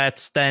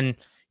assets, then,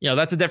 you know,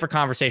 that's a different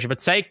conversation.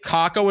 But say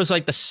Kakko was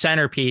like the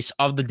centerpiece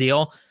of the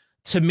deal,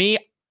 to me,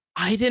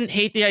 I didn't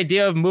hate the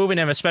idea of moving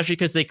him, especially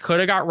because they could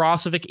have got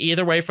Rosovic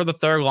either way for the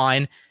third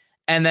line.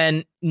 And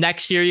then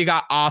next year, you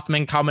got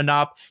Othman coming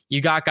up. You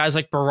got guys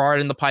like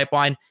Berard in the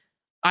pipeline.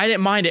 I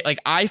didn't mind it. Like,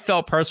 I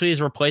felt personally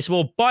he's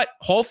replaceable, but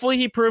hopefully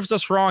he proves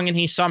us wrong and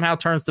he somehow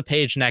turns the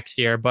page next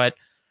year. But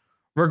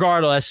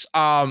regardless,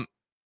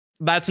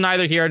 that's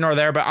neither here nor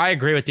there. But I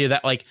agree with you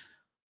that, like,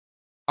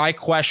 I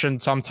question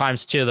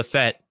sometimes too the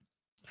fit.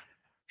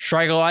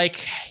 Strike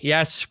alike,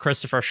 yes,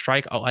 Christopher.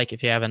 Strike alike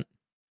if you haven't.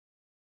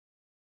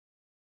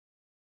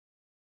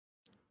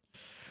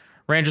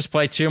 Rangers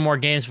play 2 more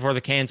games before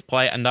the Canes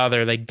play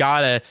another. They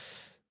got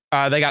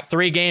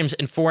 3 games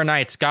in 4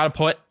 nights. Got to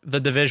put the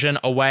division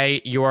away.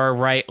 You are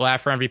right,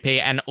 Lafreniere MVP.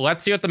 And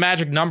let's see what the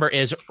magic number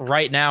is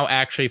right now,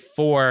 actually,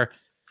 for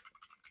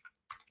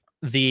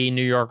the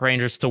New York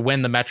Rangers to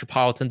win the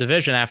Metropolitan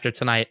Division after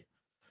tonight.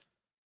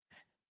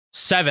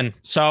 7.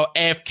 So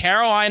if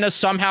Carolina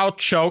somehow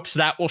chokes,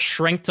 that will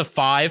shrink to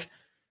 5.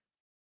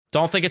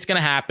 Don't think it's going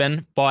to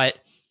happen, but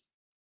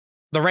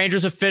the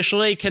Rangers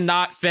officially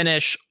cannot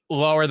finish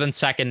lower than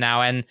 2nd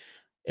now, and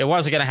it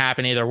wasn't going to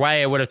happen either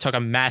way. It would have took a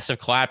massive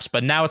collapse,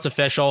 but now it's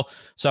official.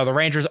 So the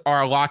Rangers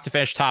are locked to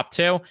finish top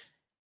 2,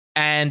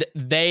 and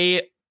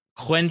they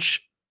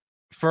clinch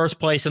first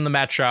place in the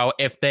Metro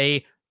if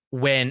they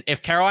win.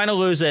 If Carolina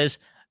loses,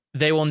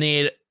 they will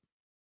need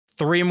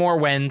 3 more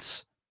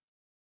wins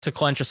to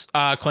clinch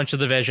the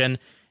division.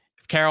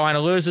 If Carolina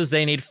loses,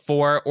 they need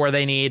 4, or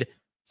they need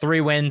 3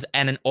 wins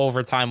and an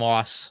overtime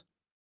loss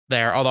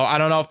there. Although I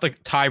don't know if the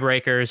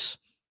tiebreakers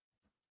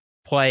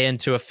play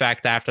into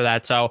effect after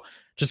that. So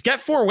just get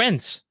 4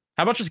 wins.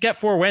 How about just get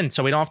 4 wins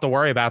so we don't have to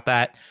worry about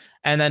that?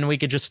 And then we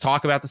could just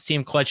talk about this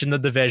team clinching the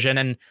division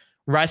and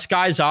rest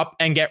guys up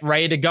and get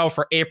ready to go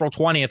for April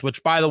 20th,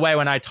 which, by the way,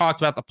 when I talked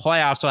about the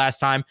playoffs last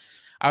time,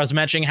 I was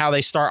mentioning how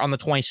they start on the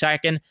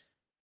 22nd.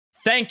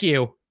 Thank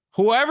you.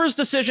 Whoever's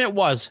decision it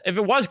was, if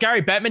it was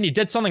Gary Bettman, you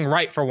did something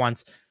right for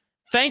once.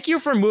 Thank you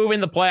for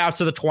moving the playoffs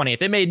to the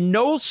 20th. It made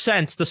no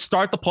sense to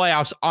start the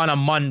playoffs on a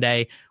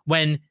Monday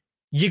when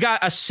you got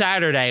a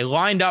Saturday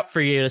lined up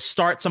for you to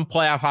start some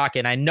playoff hockey.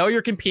 And I know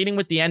you're competing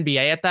with the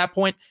NBA at that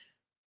point.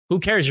 Who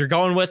cares? You're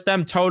going with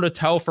them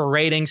toe-to-toe for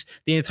ratings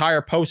the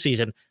entire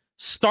postseason.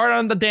 Start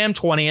on the damn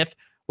 20th,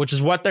 which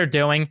is what they're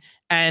doing,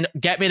 and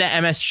get me to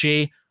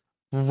MSG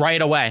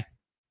right away.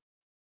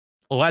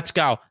 Let's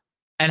go.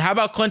 And how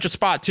about clinch a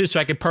spot, too, so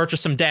I could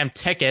purchase some damn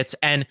tickets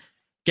and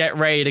get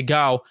ready to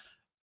go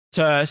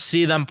to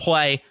see them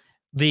play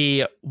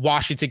the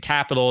Washington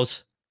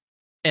Capitals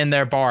in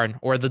their barn,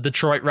 or the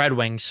Detroit Red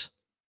Wings,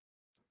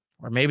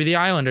 or maybe the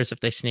Islanders if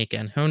they sneak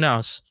in. Who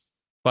knows?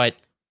 But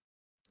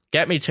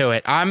get me to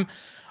it. I'm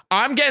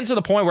getting to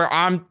the point where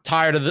I'm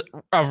tired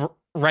of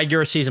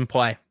regular season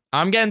play.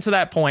 I'm getting to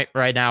that point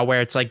right now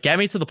where it's like, get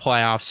me to the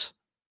playoffs.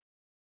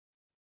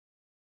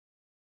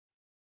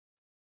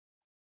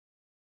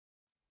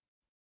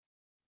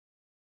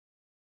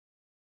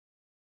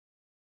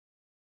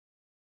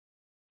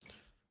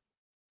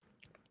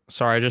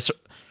 Sorry, just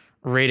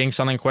reading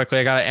something quickly.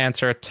 I got to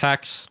answer a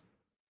text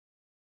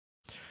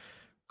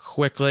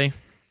quickly.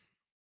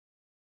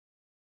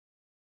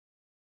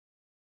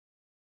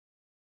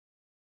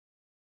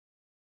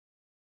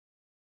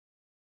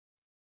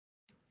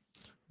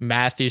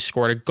 Matthews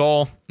scored a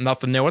goal.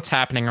 Nothing new. What's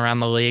happening around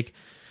the league?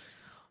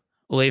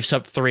 Leafs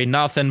up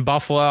 3-0.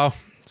 Buffalo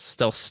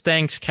still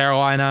stinks.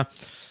 Carolina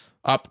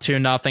up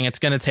 2-0. It's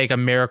going to take a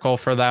miracle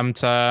for them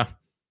to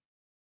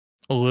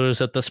lose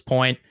at this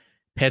point.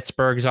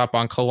 Pittsburgh's up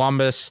on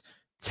Columbus.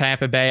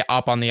 Tampa Bay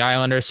up on the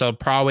Islanders. So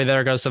probably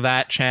there goes to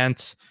that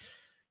chance.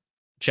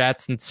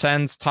 Jets and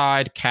Sens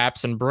tied.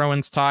 Caps and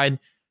Bruins tied.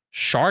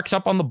 Sharks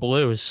up on the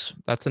Blues.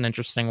 That's an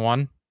interesting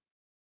one.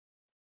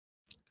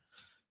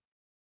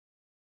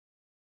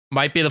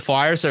 Might be the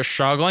Flyers. They're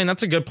struggling.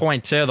 That's a good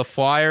point, too. The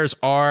Flyers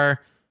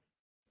are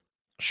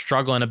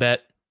struggling a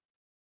bit.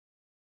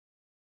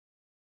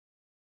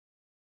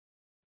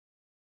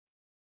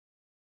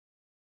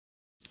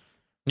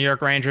 New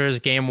York Rangers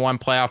game 1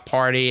 playoff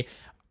party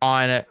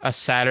on a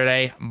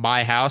Saturday,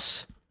 my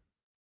house.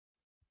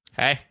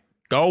 Hey,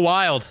 go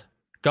wild.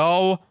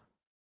 Go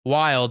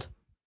wild.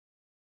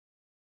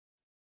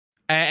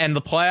 And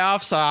the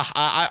playoffs,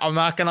 I'm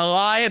not going to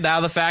lie.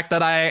 Now the fact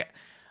that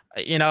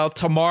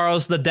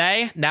tomorrow's the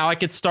day. Now I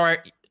could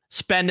start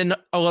spending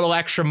a little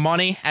extra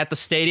money at the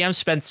stadium.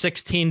 Spend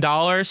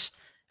 $16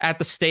 at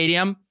the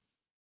stadium.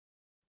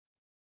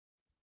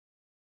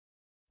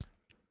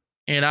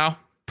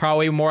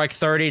 Probably more like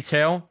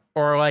 32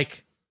 or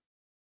like,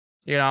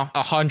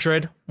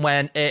 100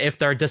 if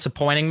they're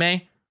disappointing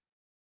me.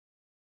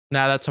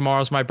 Now that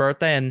tomorrow's my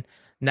birthday and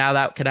now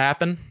that could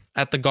happen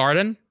at the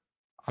Garden.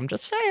 I'm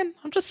just saying.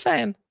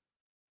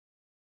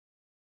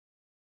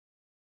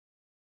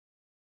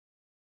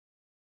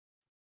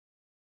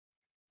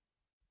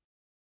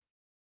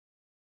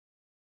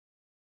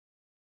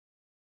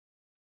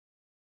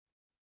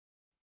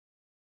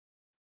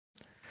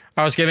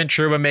 I was giving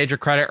Trouba major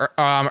credit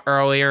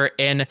earlier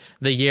in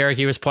the year.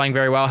 He was playing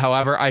very well.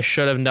 However, I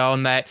should have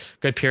known that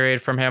good period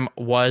from him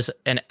was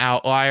an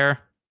outlier.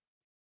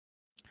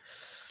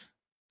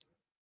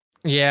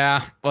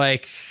 Yeah,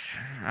 like,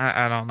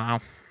 I don't know.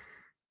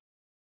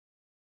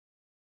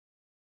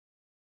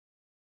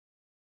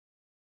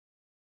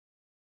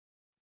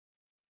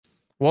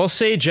 We'll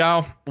see,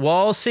 Joe.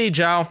 We'll see,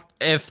 Joe,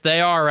 if they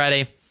are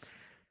ready.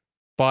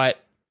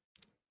 But,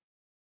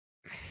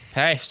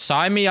 hey,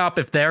 sign me up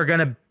if they're going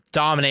to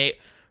dominate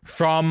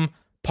from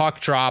puck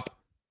drop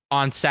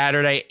on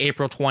Saturday,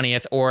 April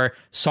 20th or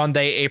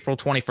Sunday, April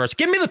 21st.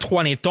 Give me the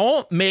 20th.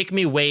 Don't make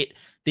me wait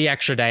the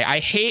extra day. I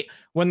hate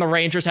when the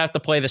Rangers have to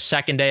play the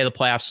second day of the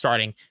playoffs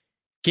starting.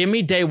 Give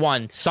me day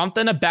one.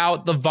 Something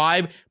about the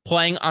vibe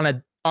playing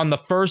on the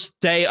first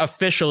day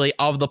officially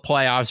of the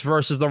playoffs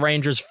versus the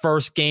Rangers'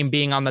 first game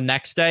being on the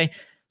next day.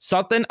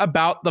 Something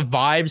about the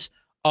vibes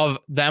of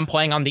them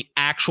playing on the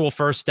actual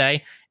first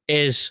day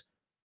is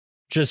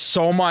just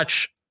so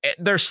much.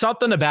 There's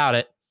something about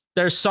it.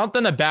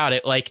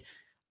 Like,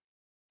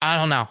 I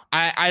don't know.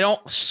 I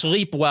don't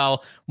sleep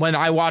well when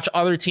I watch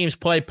other teams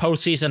play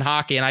postseason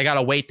hockey and I got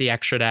to wait the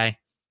extra day.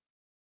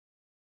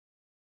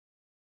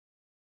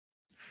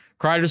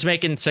 Kreider's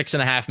making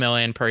 $6.5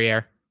 million per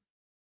year.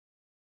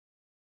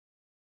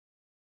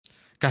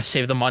 Gotta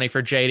save the money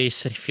for JD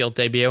City Field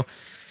debut.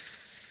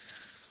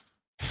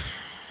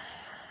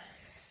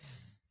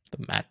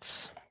 The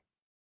Mets.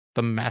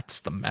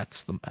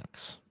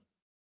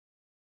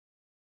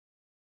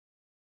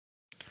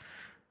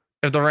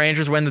 If the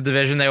Rangers win the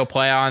division, they will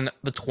play on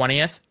the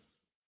 20th.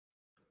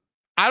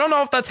 I don't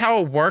know if that's how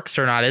it works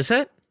or not, is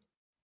it?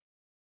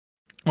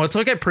 Let's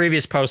look at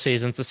previous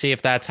postseasons to see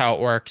if that's how it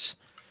works.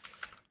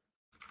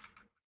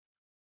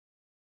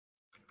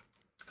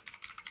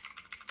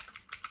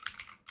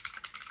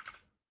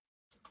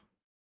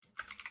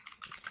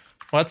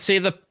 Let's see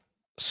the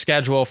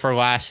schedule for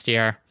last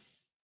year.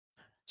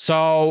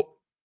 So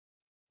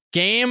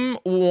Game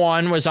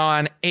 1 was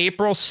on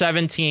April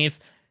 17th.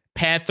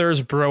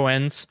 Panthers,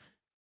 Bruins.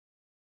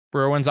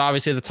 Bruins,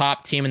 obviously the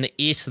top team in the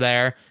East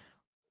there.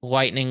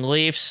 Lightning,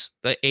 Leafs,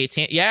 the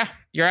 18th. Yeah,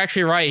 you're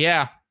actually right.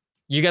 Yeah.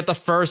 You get the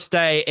first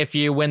day if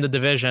you win the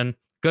division.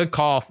 Good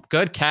call.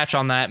 Good catch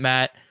on that,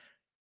 Matt.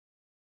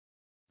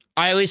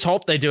 I at least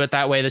hope they do it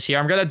that way this year.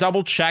 I'm going to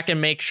double check and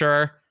make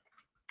sure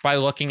by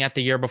looking at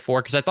the year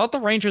before, because I thought the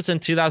Rangers in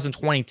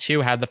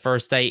 2022 had the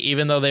first day,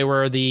 even though they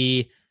were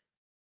the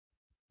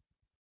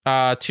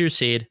 2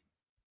 seed.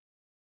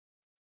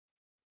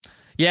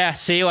 Yeah,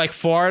 see, like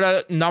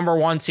Florida, number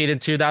 1 seed in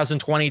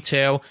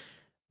 2022.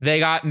 They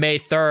got May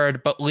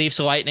 3rd, but Leafs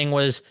Lightning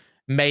was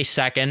May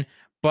 2nd.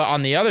 But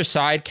on the other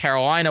side,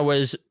 Carolina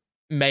was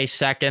May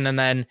 2nd, and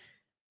then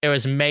it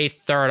was May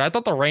 3rd. I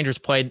thought the Rangers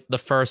played the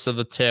first of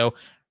the 2.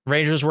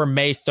 Rangers were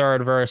May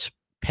 3rd versus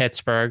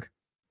Pittsburgh.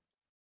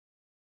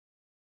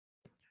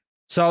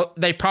 So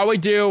they probably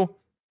do.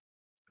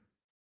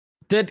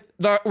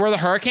 Were the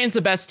Hurricanes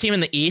the best team in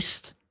the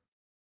East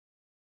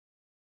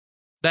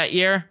that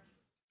year?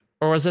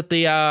 Or was it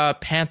the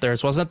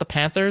Panthers? Wasn't it the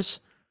Panthers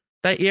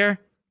that year?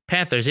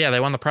 Panthers, yeah, they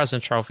won the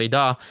President's Trophy.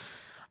 Duh.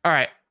 All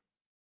right.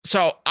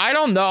 So I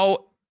don't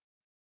know.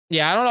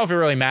 Yeah, I don't know if it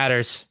really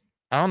matters.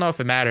 I don't know if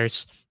it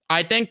matters.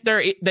 I think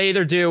they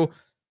either do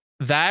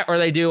that or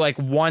they do like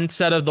one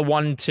set of the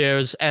 1 and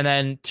 2s and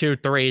then 2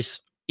 3s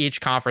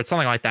each conference,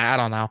 something like that. I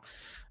don't know.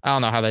 I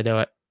don't know how they do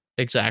it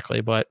exactly,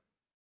 but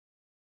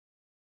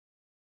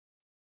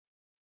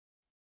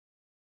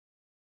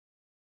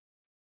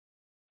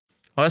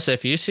listen,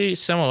 if you see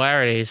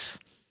similarities,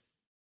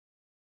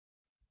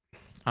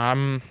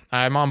 I'm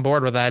on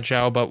board with that,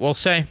 Joe, but we'll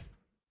see.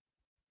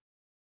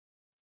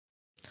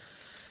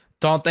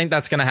 Don't think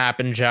that's going to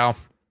happen, Joe.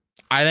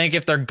 I think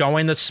if they're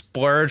going to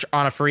splurge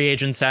on a free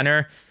agent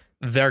center,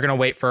 they're going to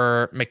wait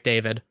for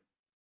McDavid.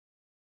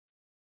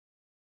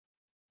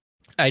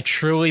 I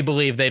truly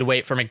believe they'd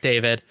wait for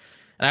McDavid.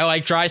 And I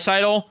like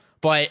Draisaitl,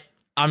 but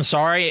I'm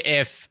sorry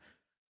if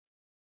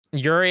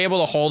you're able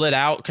to hold it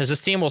out, because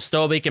this team will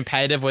still be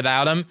competitive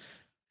without him.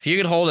 If you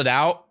could hold it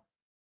out,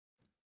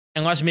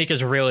 unless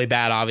Mika's really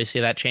bad,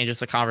 obviously that changes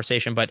the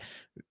conversation. But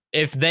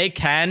if they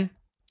can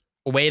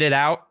wait it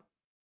out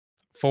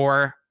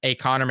for a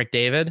Connor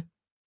McDavid,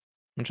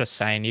 I'm just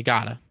saying, you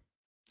gotta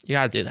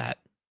do that.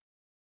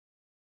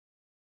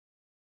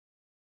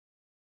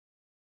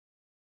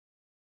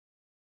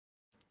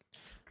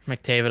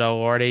 McDavid, oh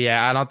lordy.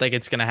 Yeah, I don't think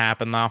it's gonna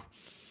happen though.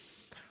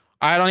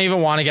 I don't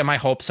even want to get my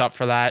hopes up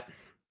for that.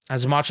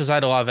 As much as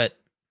I'd love it.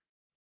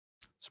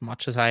 As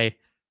much as I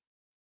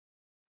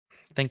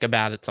think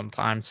about it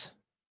sometimes.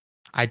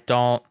 I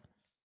don't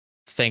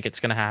think it's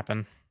gonna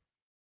happen.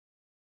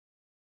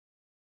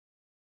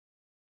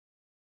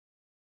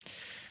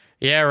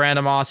 Yeah,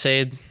 Random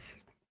Osade.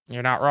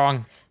 You're not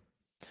wrong.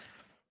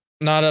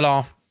 Not at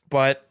all.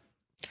 But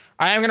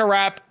I am going to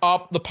wrap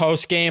up the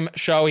post-game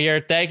show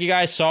here. Thank you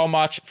guys so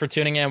much for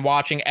tuning in and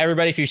watching.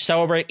 Everybody, if you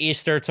celebrate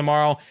Easter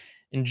tomorrow,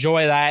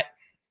 enjoy that.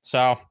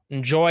 So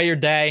enjoy your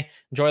day.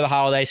 Enjoy the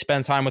holiday.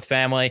 Spend time with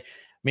family.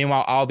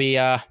 Meanwhile, I'll be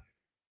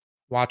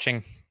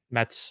watching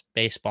Mets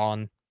baseball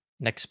and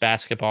Knicks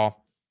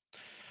basketball.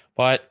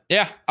 But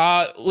yeah,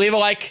 leave a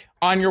like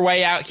on your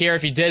way out here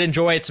if you did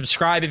enjoy it.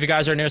 Subscribe if you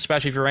guys are new,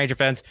 especially if you're Ranger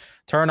fans.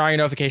 Turn on your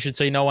notifications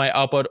so you know when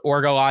I upload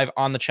or go live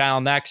on the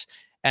channel next.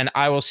 And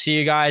I will see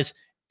you guys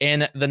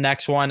in the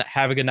next one.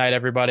 Have a good night,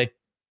 everybody.